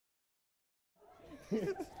T.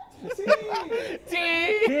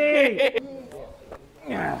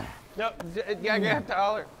 No, yeah, you have to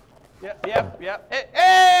holler. Yep.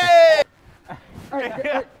 Hey!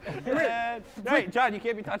 Right, John, you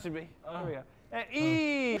can't be touching me. There we go. And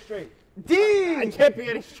E. Straight. D. I can't be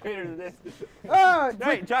any straighter than this.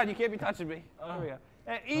 Right, John, you can't be touching me. There we go.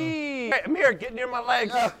 And E. Right, Amir, get near my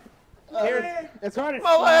legs. Here. It's hard.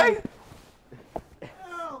 My leg.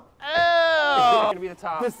 Oh! Gonna be the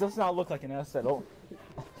top. This does not look like an S at all.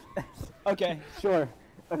 Okay, sure.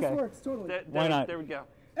 Okay. This works totally. Why not? There we go.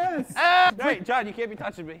 S. Right, John, you can't be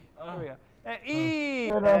touching me. There we go. And E.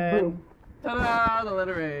 And ta-da, the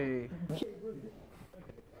letter A.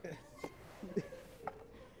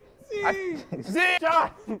 Z.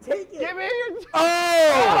 John, Take it. give me your.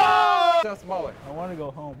 Oh! So smaller. I want to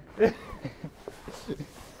go home.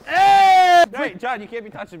 Right, John, you can't be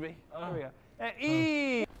touching me. There we go. And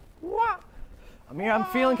E. What? Amir, I'm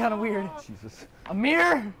feeling kind of weird. Jesus.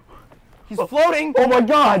 Amir, he's floating. Oh my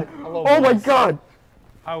God! Hello, Oh my boys. God!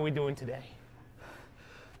 How are we doing today?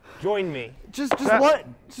 Join me. Just what?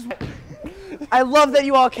 I love that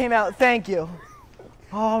you all came out. Thank you.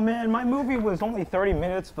 Oh man, my movie was only 30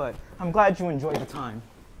 minutes, but I'm glad you enjoyed the time.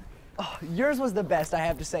 Oh, yours was the best, I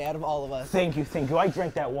have to say, out of all of us. Thank you. I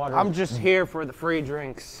drank that water. I'm just here for the free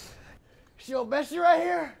drinks. She your bestie right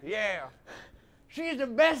here? Yeah. She's the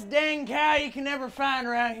best dang cow you can ever find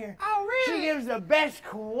around here. Oh, really? She gives the best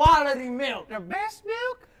quality milk. The best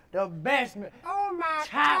milk? The best milk. Oh, my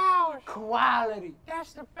Top gosh. quality.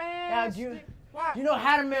 That's the Now, best. do What? you know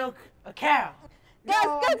how to milk a cow? Guys,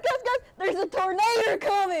 there's a tornado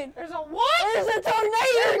coming. There's a what? There's a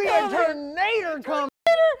tornado A coming. tornado coming.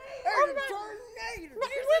 There's a tornado.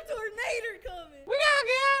 There's a tornado coming. We gotta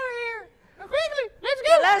get out of here. Quickly, let's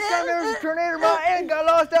go. Last time there was a tornado, my aunt got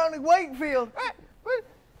lost out in the wheat field. It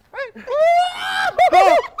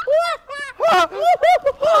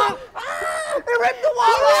ripped the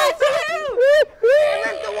wall off! It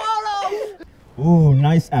ripped the wall off! Ooh,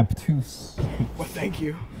 nice obtuse. Well, thank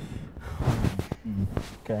you.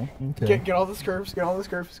 Okay. Get all the scurfs. Get all the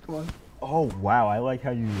scurfs. Come on. Oh wow, I like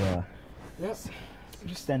how you Yes.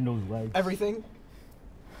 just extend those legs. Everything.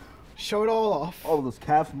 Show it all off. Oh, those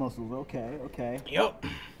calf muscles. Okay. Yep.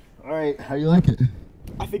 All right, how you like it?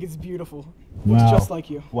 I think it's beautiful. Wow. It's just like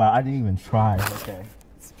you. Wow, I didn't even try. Okay.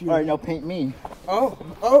 It's All beautiful. right, now paint me. Oh,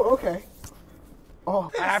 okay.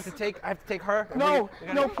 Oh. I have to take her. No, We're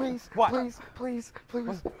gonna- no, please. What? Please.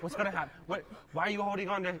 What's gonna happen? What? Why are you holding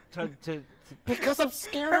on to Because I'm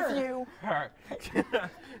scared of you. her?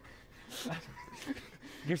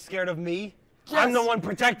 You're scared of me? Yes. I'm the one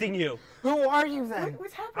protecting you. Who are you then?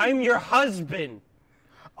 What's happening? I'm your husband.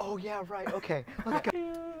 Oh, yeah, right. Okay.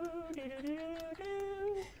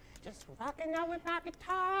 Just rocking out with my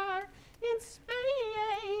guitar in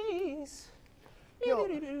space. Yo,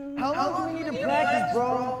 how long do we need to practice,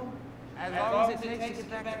 bro? As long as it takes us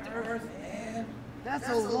back to Earth. That's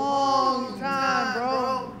a long time,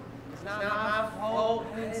 bro. It's not my fault.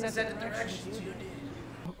 It set the directions you did.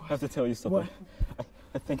 I have to tell you something.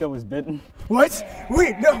 I think I was bitten. What?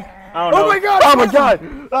 Wait, no. I don't know. Oh my God! Oh my God!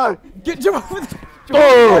 Jump over the...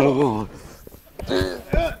 Oh!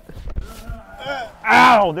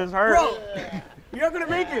 Ow! This hurt. Bro, you're not gonna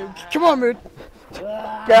make it. Come on, man.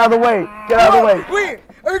 Get out of the way! Get out of the way! Wait,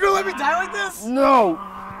 are you gonna let me die like this? No!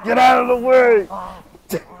 Get out of the way!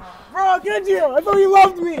 Bro, get you. I thought you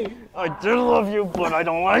loved me. I do love you, but I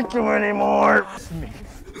don't like you anymore.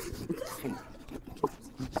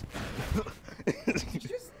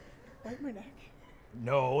 Just bite my neck.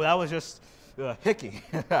 No, that was just hickey.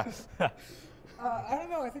 I don't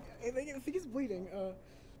know. I think it's bleeding.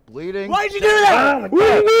 Bleeding. Why'd you do that? Oh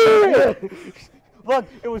my God. Look,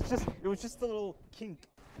 it was just a little kink.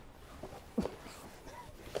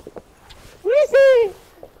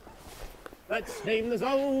 Let's name the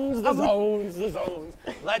zones, the zones.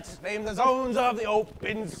 Let's name the zones of the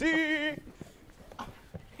open sea.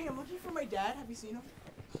 Hey, I'm looking for my dad. Have you seen him?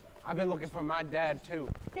 I've been looking for my dad too.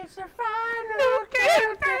 It's a final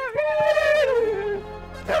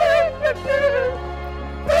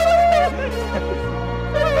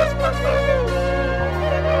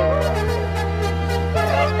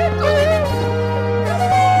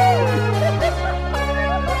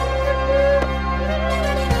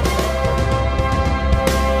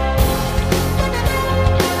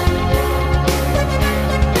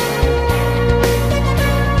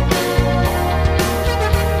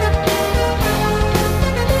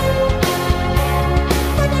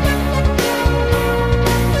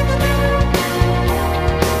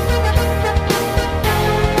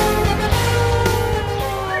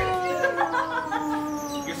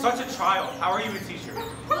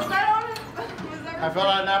I filled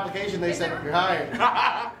out an application. They said you're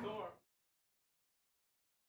hired.